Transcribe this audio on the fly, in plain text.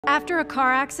After a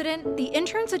car accident, the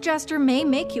insurance adjuster may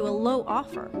make you a low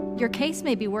offer. Your case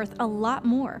may be worth a lot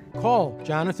more. Call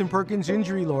Jonathan Perkins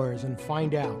Injury Lawyers and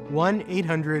find out.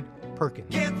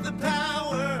 1-800-PERKINS. Get the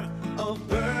power of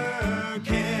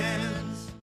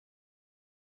Perkins.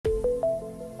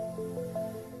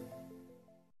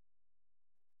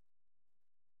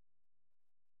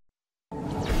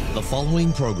 The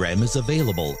following program is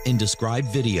available in described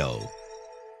video.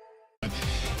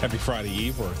 Happy Friday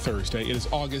Eve or Thursday. It is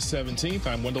August 17th.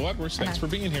 I'm Wendell Edwards. Thanks for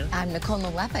being here. I'm Nicole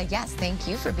Nalepa. Yes, thank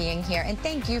you for being here. And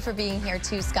thank you for being here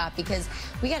too, Scott, because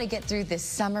we got to get through this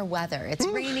summer weather. It's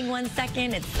raining one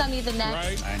second, it's sunny the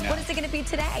next. Right. I know. What is it going to be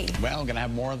today? Well, going to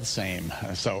have more of the same.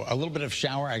 So a little bit of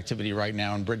shower activity right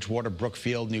now in Bridgewater,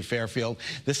 Brookfield, New Fairfield.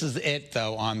 This is it,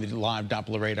 though, on the live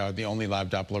Doppler radar, the only live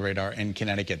Doppler radar in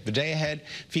Connecticut. The day ahead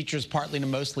features partly to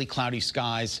mostly cloudy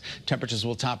skies. Temperatures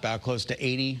will top out close to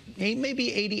 80,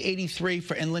 maybe 80, 83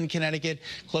 for inland Connecticut,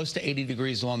 close to 80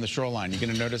 degrees along the shoreline. You're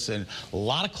going to notice a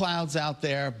lot of clouds out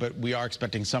there, but we are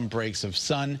expecting some breaks of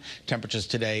sun. Temperatures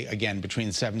today, again, between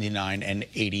 79 and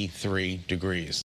 83 degrees.